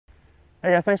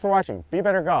Hey guys, thanks for watching. Be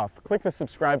Better Golf. Click the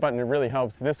subscribe button, it really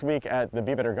helps. This week at the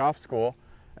Be Better Golf School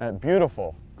at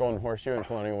beautiful Golden Horseshoe in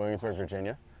Colonial Williamsburg,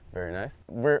 Virginia. Very nice.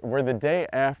 We're the day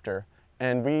after,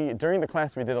 and during the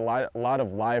class we did a lot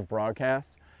of live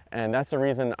broadcasts, and that's the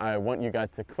reason I want you guys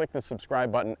to click the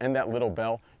subscribe button and that little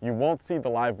bell. You won't see the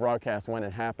live broadcast when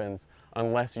it happens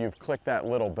unless you've clicked that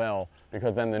little bell,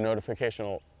 because then the notification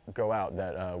will go out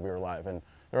that we were live, and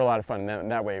they're a lot of fun,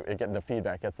 and that way the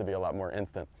feedback gets to be a lot more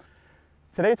instant.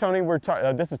 Today, Tony,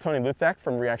 this is Tony Luczak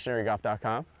from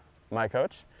reactionarygolf.com, my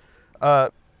coach.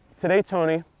 Today,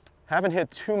 Tony, haven't hit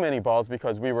too many balls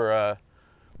because we were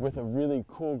with a really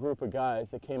cool group of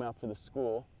guys that came out for the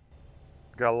school.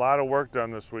 Got a lot of work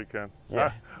done this weekend.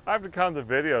 Yeah. I have to count the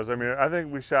videos. I mean, I think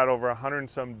we shot over 100 and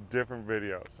some different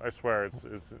videos. I swear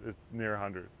it's near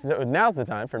 100. So now's the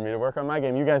time for me to work on my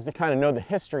game. You guys kind of know the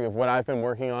history of what I've been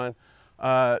working on.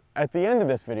 At the end of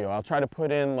this video, I'll try to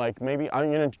put in, like, maybe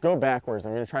I'm going to go backwards.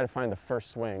 I'm going to try to find the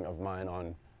first swing of mine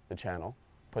on the channel,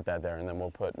 put that there, and then we'll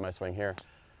put my swing here.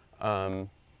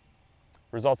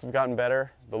 Results have gotten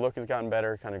better. The look has gotten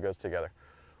better. It kind of goes together.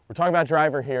 We're talking about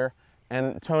driver here.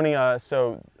 And Tony, I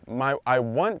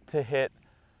want to hit,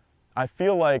 I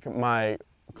feel like my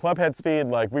club head speed,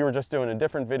 like we were just doing a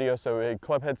different video, so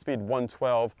club head speed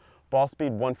 112, ball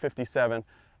speed 157.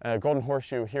 Golden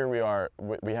Horseshoe, here we are,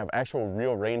 we have actual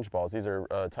real range balls. These are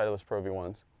Titleist Pro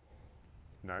V1s.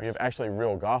 Nice. We have actually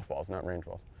real golf balls, not range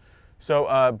balls. So,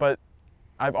 but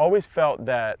I've always felt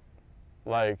that,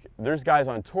 like, there's guys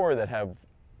on tour that have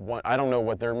one, I don't know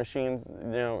what their machines, you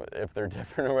know, if they're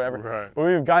different or whatever. Right. But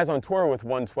we have guys on tour with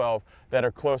 112 that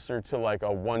are closer to like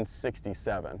a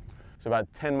 167. So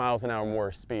about 10 miles an hour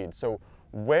more speed. So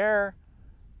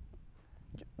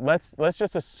let's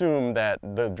just assume that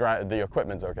the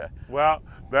equipment's okay. Well,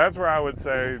 that's where I would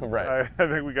say, right. I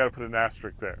think we got to put an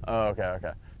asterisk there. Oh,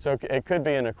 okay. So it could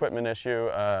be an equipment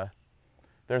issue.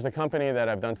 There's a company that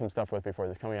I've done some stuff with before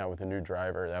that's coming out with a new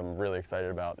driver that I'm really excited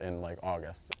about in like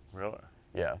August. Really?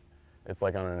 Yeah. It's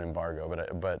like on an embargo,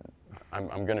 but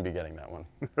I'm going to be getting that one.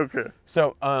 Okay.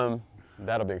 So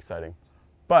that'll be exciting.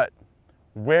 But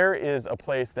where is a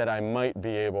place that I might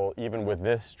be able, even with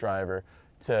this driver,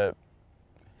 to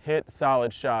hit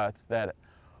solid shots that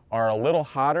are a little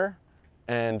hotter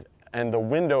and the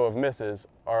window of misses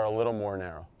are a little more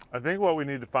narrow? I think what we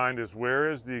need to find is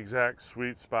where is the exact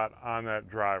sweet spot on that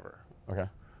driver. Okay.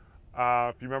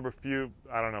 If you remember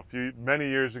many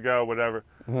years ago, whatever,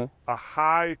 a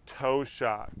high toe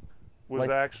shot was like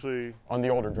actually on the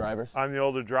older drivers. On the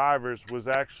older drivers was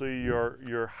actually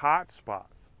your hot spot.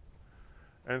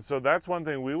 And so that's one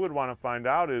thing we would want to find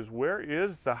out is where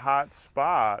is the hot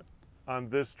spot on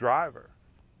this driver?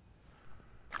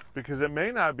 Because it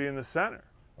may not be in the center.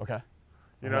 Okay.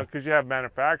 You know, because you have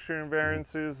manufacturing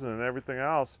variances and everything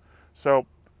else. So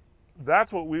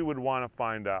that's what we would want to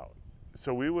find out.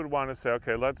 So we would want to say,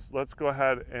 okay, let's go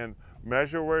ahead and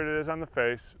measure where it is on the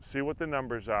face, see what the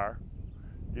numbers are,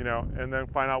 you know, and then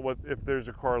find out if there's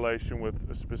a correlation with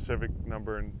a specific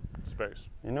number in space.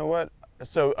 You know what?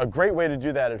 So a great way to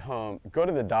do that at home, go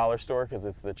to the dollar store because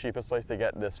it's the cheapest place to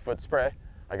get this foot spray.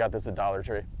 I got this at Dollar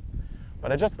Tree.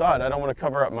 But I just thought I don't want to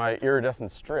cover up my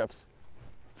iridescent strips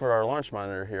for our launch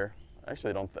monitor here.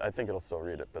 Actually, I think it'll still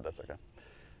read it, but that's okay.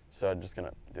 So I'm just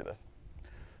gonna do this.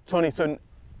 Tony, so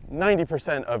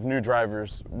 90% of new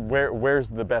drivers, where's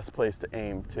the best place to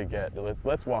aim to get?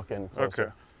 Let's walk in closer.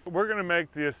 Okay. We're gonna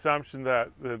make the assumption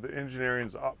that the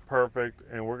engineering's perfect,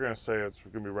 and we're gonna say it's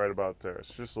gonna be right about there.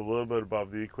 It's just a little bit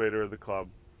above the equator of the club.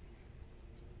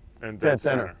 And dead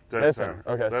center. Dead center.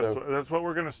 Okay, that's what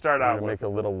we're gonna start out with. Make a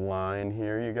little line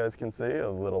here, you guys can see, a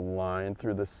little line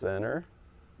through the center.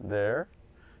 There,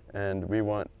 and we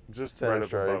want just center right up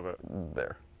strike above it.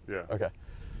 There. Yeah. Okay.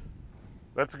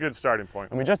 That's a good starting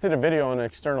point. And we just did a video on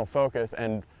external focus,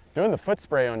 and doing the foot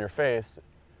spray on your face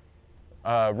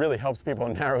really helps people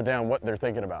narrow down what they're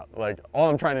thinking about. Like,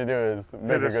 all I'm trying to do is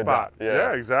make a good spot.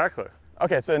 Yeah, exactly.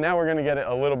 Okay, so now we're going to get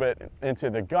a little bit into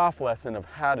the golf lesson of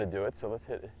how to do it. So let's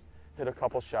hit a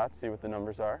couple shots, see what the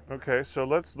numbers are. Okay, so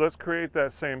let's create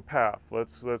that same path.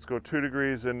 Let's go 2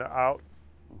 degrees in out.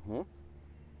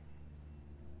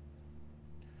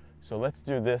 So let's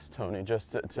do this, Tony,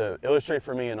 just to illustrate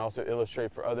for me and also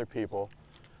illustrate for other people,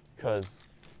 because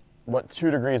what 2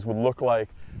 degrees would look like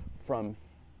from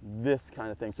this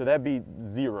kind of thing. So that'd be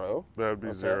 0. That would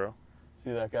be 0.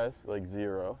 See that, guys? Like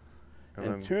 0.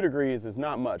 And then, 2 degrees is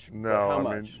not much. No, how I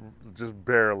much? mean, just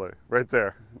barely. Right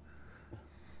there.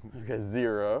 Okay,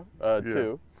 0,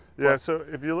 2. Yeah, so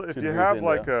if you have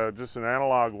like just an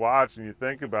analog watch and you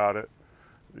think about it,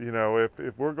 you know,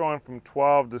 if we're going from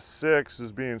 12 to 6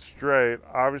 as being straight,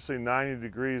 obviously 90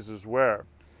 degrees is where?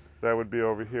 that would be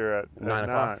over here at 9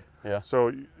 o'clock. Yeah.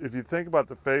 So if you think about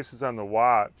the faces on the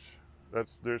watch,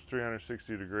 there's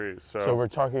 360 degrees. So we're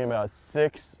talking about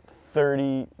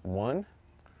 6:31.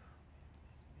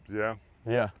 Yeah.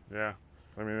 Yeah. Yeah.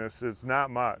 I mean, it's not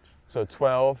much. So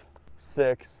 12,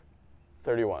 6,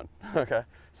 31. Okay.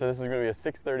 So this is going to be a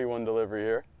 6:31 delivery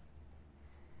here.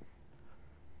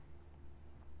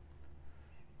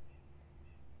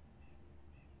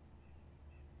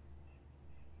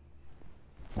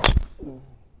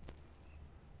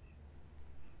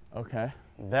 Okay.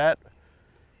 That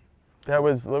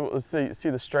was, let's see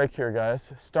the strike here,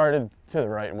 guys. Started to the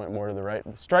right and went more to the right.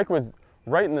 The strike was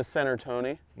right in the center,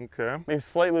 Tony. Okay. Maybe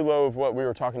slightly low of what we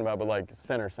were talking about, but like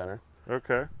center.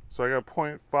 Okay. So I got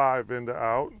 0.5 into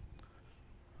out.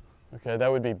 Okay,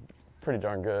 that would be pretty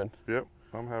darn good. Yep,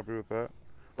 I'm happy with that.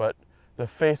 But the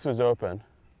face was open.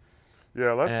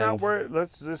 Yeah, let's not worry.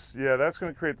 Let's just, yeah, that's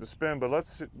going to create the spin, but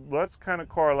let's kind of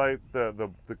correlate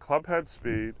the club head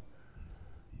speed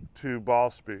to ball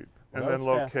speed, and then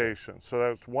location. Faster. So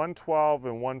that's 112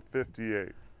 and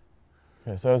 158.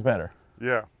 Okay, so it was better.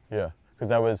 Yeah. Yeah, because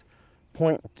that was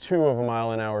 0.2 of a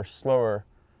mile an hour slower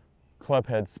club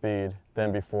head speed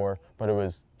than before, but it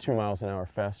was 2 miles an hour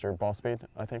faster ball speed,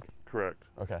 I think? Correct.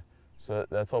 Okay, so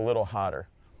that's a little hotter.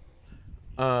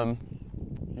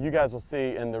 You guys will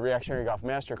see in the Reactionary Golf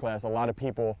Masterclass, a lot of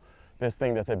people, this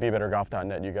thing that's at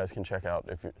BeBetterGolf.net, you guys can check out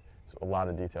if it's a lot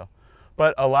of detail.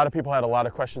 But a lot of people had a lot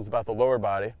of questions about the lower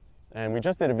body, and we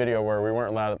just did a video where we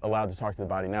weren't allowed to talk to the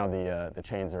body. Now the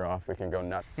chains are off, we can go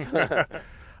nuts.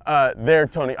 There,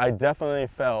 Tony, I definitely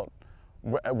felt,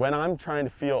 when I'm trying to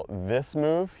feel this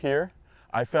move here,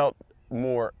 I felt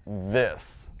more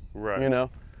this, right? You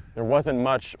know? There wasn't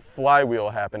much flywheel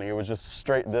happening. It was just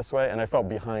straight this way, and I felt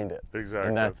behind it. Exactly.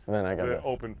 And then I got the this.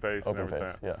 open face and everything.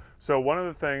 Face, yeah. So one of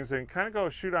the things, and kind of go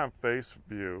shoot on face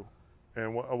view,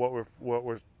 and what we're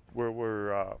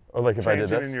like if I did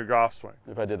this? in your golf swing.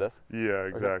 If I did this? Yeah,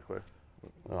 exactly.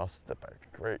 Okay. I'll step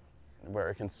back. Great. Where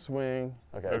I can swing.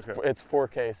 Okay. It's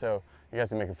 4K, so you guys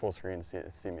can make it full screen to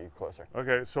see me closer.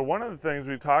 Okay. So one of the things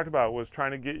we talked about was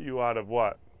trying to get you out of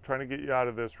what? Trying to get you out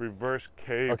of this reverse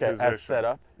K position. Okay, at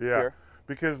setup. Yeah. Here.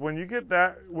 Because when you get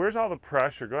that, where's all the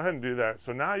pressure? Go ahead and do that.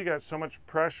 So now you got so much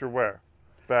pressure where?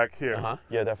 Back here.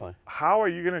 Yeah, definitely. How are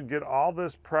you going to get all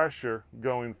this pressure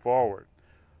going forward?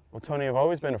 Well, Tony, I've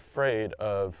always been afraid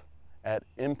of, at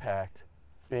impact,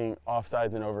 being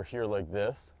offsides and over here like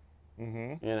this.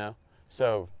 Mm-hmm. You know?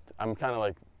 So I'm kind of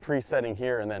like presetting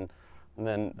here and then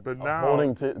but now,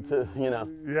 holding to you know.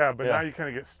 Yeah, but now you kind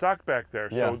of get stuck back there.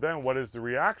 So Yeah. then what is the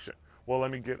reaction? Well, let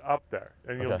me get up there.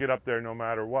 And you'll get up there no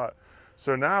matter what.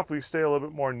 So now if we stay a little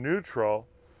bit more neutral,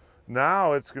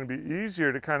 now it's going to be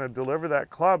easier to kind of deliver that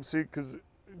club. See, because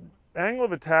angle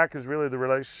of attack is really the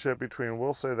relationship between,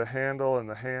 we'll say, the handle and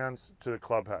the hands to the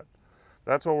club head.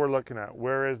 That's what we're looking at.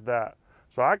 Where is that?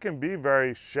 So I can be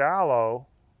very shallow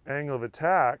angle of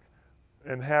attack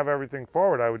and have everything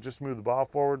forward. I would just move the ball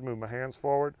forward, move my hands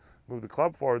forward, move the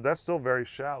club forward. That's still very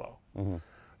shallow. Mm-hmm.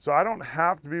 So I don't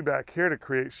have to be back here to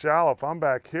create shallow. If I'm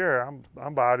back here,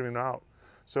 I'm bottoming out.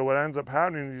 So what ends up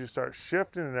happening is you start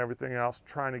shifting and everything else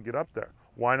trying to get up there.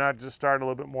 Why not just start a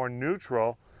little bit more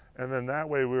neutral, and then that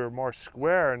way we were more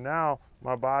square, and now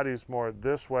my body's more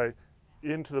this way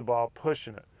into the ball,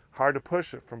 pushing it. Hard to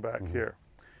push it from back here.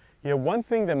 Yeah, one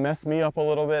thing that messed me up a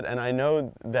little bit, and I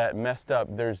know that messed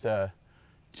up, there's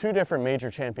two different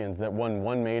major champions that won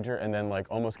one major and then like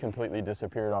almost completely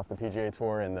disappeared off the PGA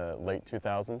Tour in the late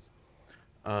 2000s.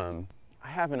 I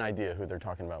have an idea who they're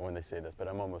talking about when they say this, but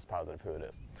I'm almost positive who it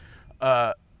is.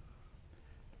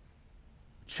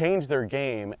 Changed their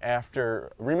game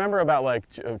after, remember about like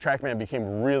TrackMan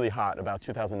became really hot about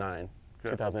 2009,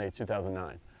 2008,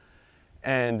 2009.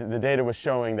 And the data was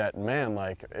showing that, man,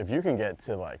 like if you can get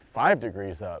to like 5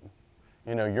 degrees up,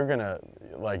 you know, you're gonna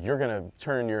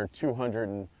turn your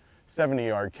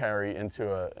 270-yard carry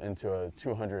into a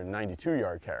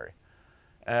 292-yard carry.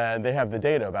 And they have the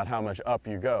data about how much up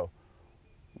you go.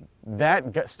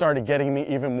 That started getting me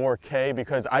even more K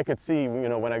because I could see, you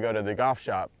know, when I go to the golf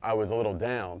shop, I was a little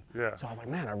down. Yeah. So I was like,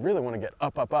 man, I really want to get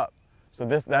up, up, up. So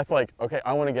that's like, okay,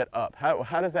 I want to get up.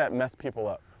 How does that mess people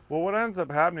up? Well, what ends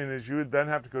up happening is you would then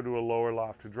have to go to a lower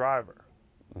loft to driver.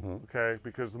 Okay,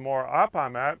 because the more up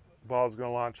I'm at, the ball is going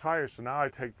to launch higher. So now I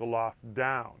take the loft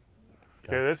down.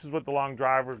 Okay, this is what the long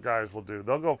driver guys will do.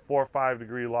 They'll go 4 or 5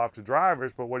 degree loft to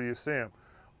drivers, but what do you see them?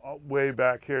 Way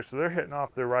back here. So they're hitting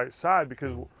off their right side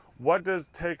because what does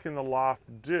taking the loft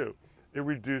do? It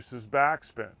reduces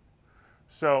backspin.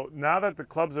 So now that the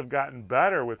clubs have gotten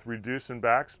better with reducing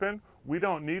backspin, we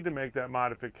don't need to make that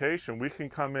modification. We can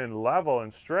come in level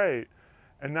and straight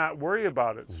and not worry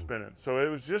about it spinning. So it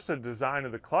was just a design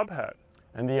of the club head.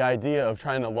 And the idea of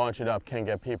trying to launch it up can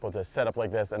get people to set up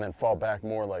like this and then fall back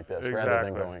more like this rather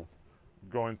than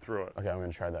going through it. Okay, I'm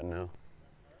going to try that now.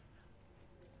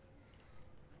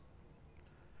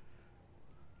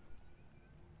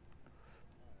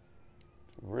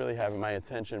 Really having my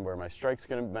attention where my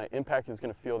impact is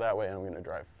going to feel that way, and I'm going to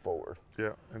drive forward.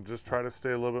 Yeah, and just try to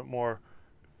stay a little bit more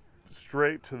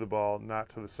straight to the ball, not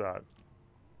to the side.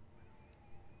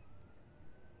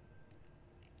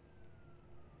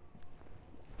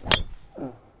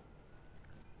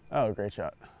 Oh, great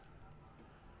shot.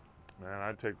 Man,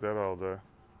 I'd take that all day.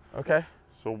 Okay.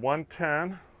 So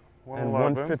 110, 111. And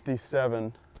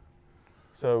 157.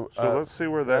 So let's see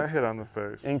where that hit on the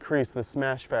face. Increase the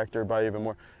smash factor by even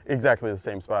more. Exactly the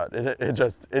same spot. It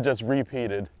just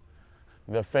repeated.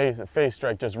 The face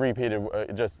strike just repeated.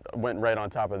 It just went right on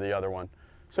top of the other one.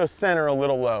 So center a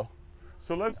little low.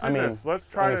 So let's do this. Let's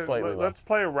try to let's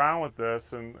play around with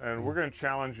this, and we're going to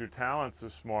challenge your talents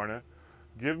this morning.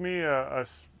 Give me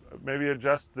maybe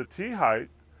adjust the tee height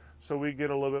so we get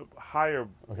a little bit higher.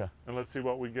 Okay. And let's see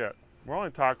what we get. We're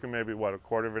only talking maybe what,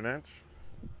 1/4 of an inch.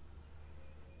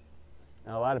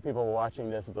 Now, a lot of people watching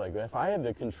this would be like, if I had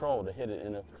the control to hit it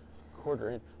in a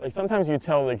 1/4 inch, like sometimes you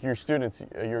tell like your students,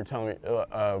 you're telling me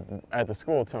at the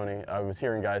school, Tony, I was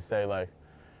hearing guys say like,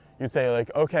 you'd say like,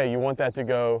 okay, you want that to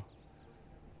go,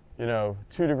 you know,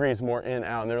 2 degrees more in,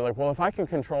 out, and they're like, well, if I can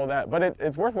control that, but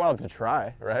it's worthwhile to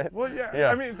try, right? Well, yeah.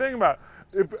 I mean, think about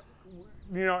it. If,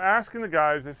 you know, asking the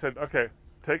guys, they said, okay,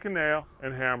 take a nail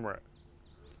and hammer it.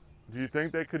 Do you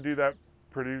think they could do that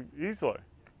pretty easily?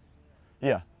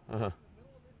 Yeah.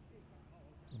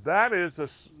 That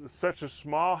is such a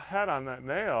small head on that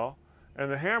nail, and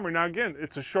the hammer. Now again,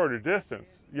 it's a shorter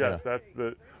distance. Yes,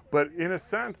 yeah. But in a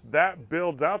sense, that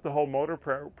builds out the whole motor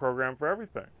program for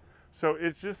everything. So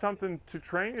it's just something to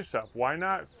train yourself. Why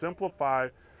not simplify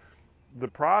the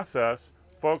process,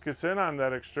 focus in on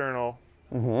that external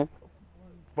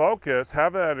focus,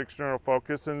 have that external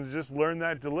focus, and just learn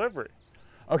that delivery.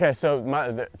 Okay,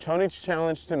 so Tony's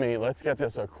challenge to me, let's get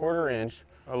this a 1/4 inch.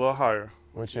 A little higher.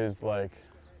 Which is like?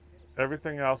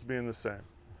 Everything else being the same.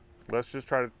 Let's just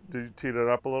try to tee it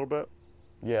up a little bit.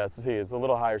 Yeah, it's a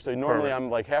little higher. So normally I'm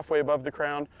like halfway above the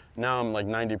crown. Now I'm like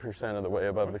 90% of the way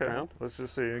above the crown. Let's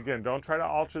just see. Again, don't try to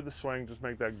alter the swing. Just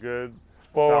make that good.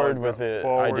 Forward with the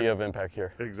idea of impact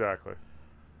here. Exactly.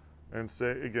 And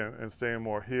staying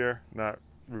more here, not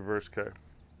reverse K.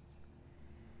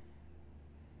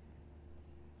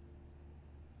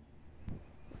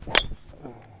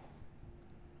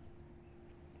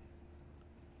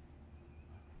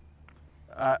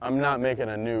 I'm not making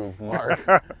a new mark.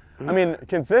 I mean,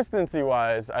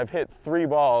 consistency-wise, I've hit 3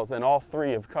 balls, and all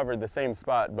 3 have covered the same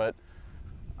spot, but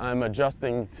I'm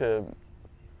adjusting to,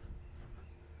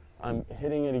 I'm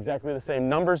hitting it exactly the same.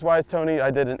 Numbers-wise, Tony,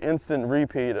 I did an instant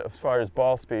repeat as far as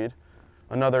ball speed.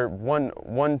 Another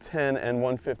 110 and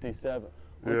 157.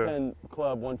 110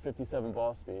 club, 157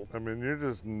 ball speed. I mean, you're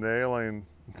just nailing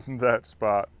that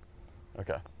spot.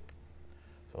 Okay.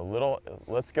 So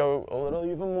let's go a little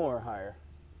even more higher.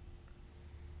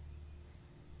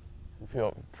 I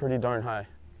feel pretty darn high.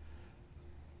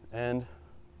 And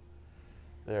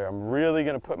there, I'm really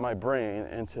gonna put my brain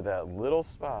into that little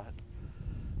spot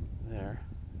there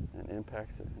and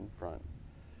impacts it in front.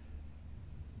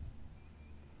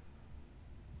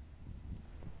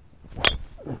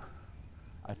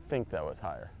 I think that was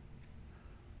higher.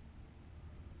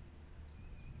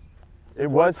 It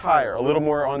was higher, a little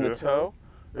more on the toe.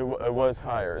 It was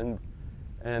higher,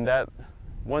 and that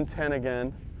 110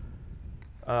 again,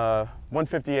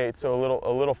 158, so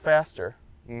a little faster.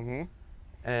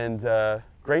 And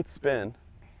great spin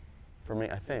for me.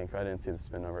 I think I didn't see the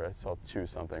spin number. I saw 2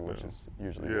 something, which is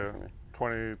usually good for me.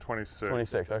 26.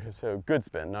 26. Okay, so good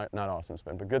spin, not awesome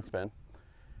spin, but good spin.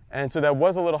 And so that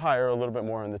was a little higher, a little bit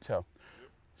more on the toe.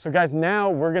 So guys, now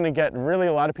we're going to get really,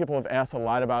 a lot of people have asked a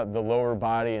lot about the lower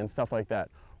body and stuff like that.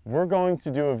 We're going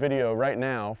to do a video right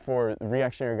now for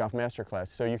Reactionary Golf Masterclass.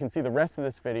 So you can see the rest of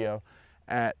this video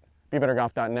at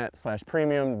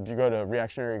BeBetterGolf.net/premium. You go to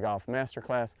Reactionary Golf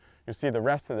Masterclass, you'll see the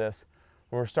rest of this.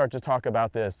 We'll start to talk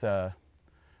about this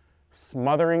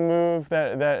smothering move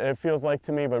that it feels like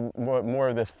to me, but more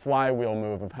of this flywheel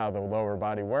move of how the lower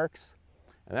body works.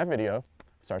 And that video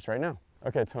starts right now.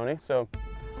 Okay, Tony, so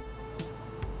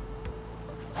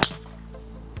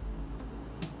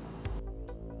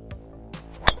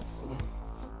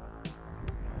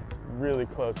really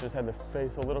close, just had the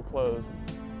face a little closed.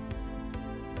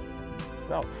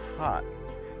 Felt hot.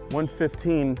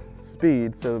 115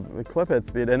 speed, so the clip head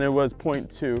speed, and it was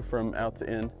 0.2 from out to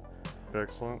in.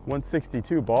 Excellent.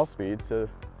 162 ball speed, so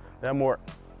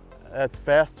that's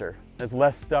faster. That's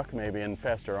less stuck maybe and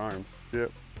faster arms.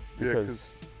 Yep. Yeah,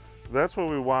 because that's what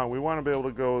we want. We want to be able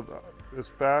to go as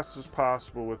fast as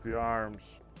possible with the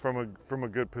arms from a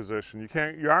good position.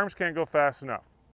 Your arms can't go fast enough.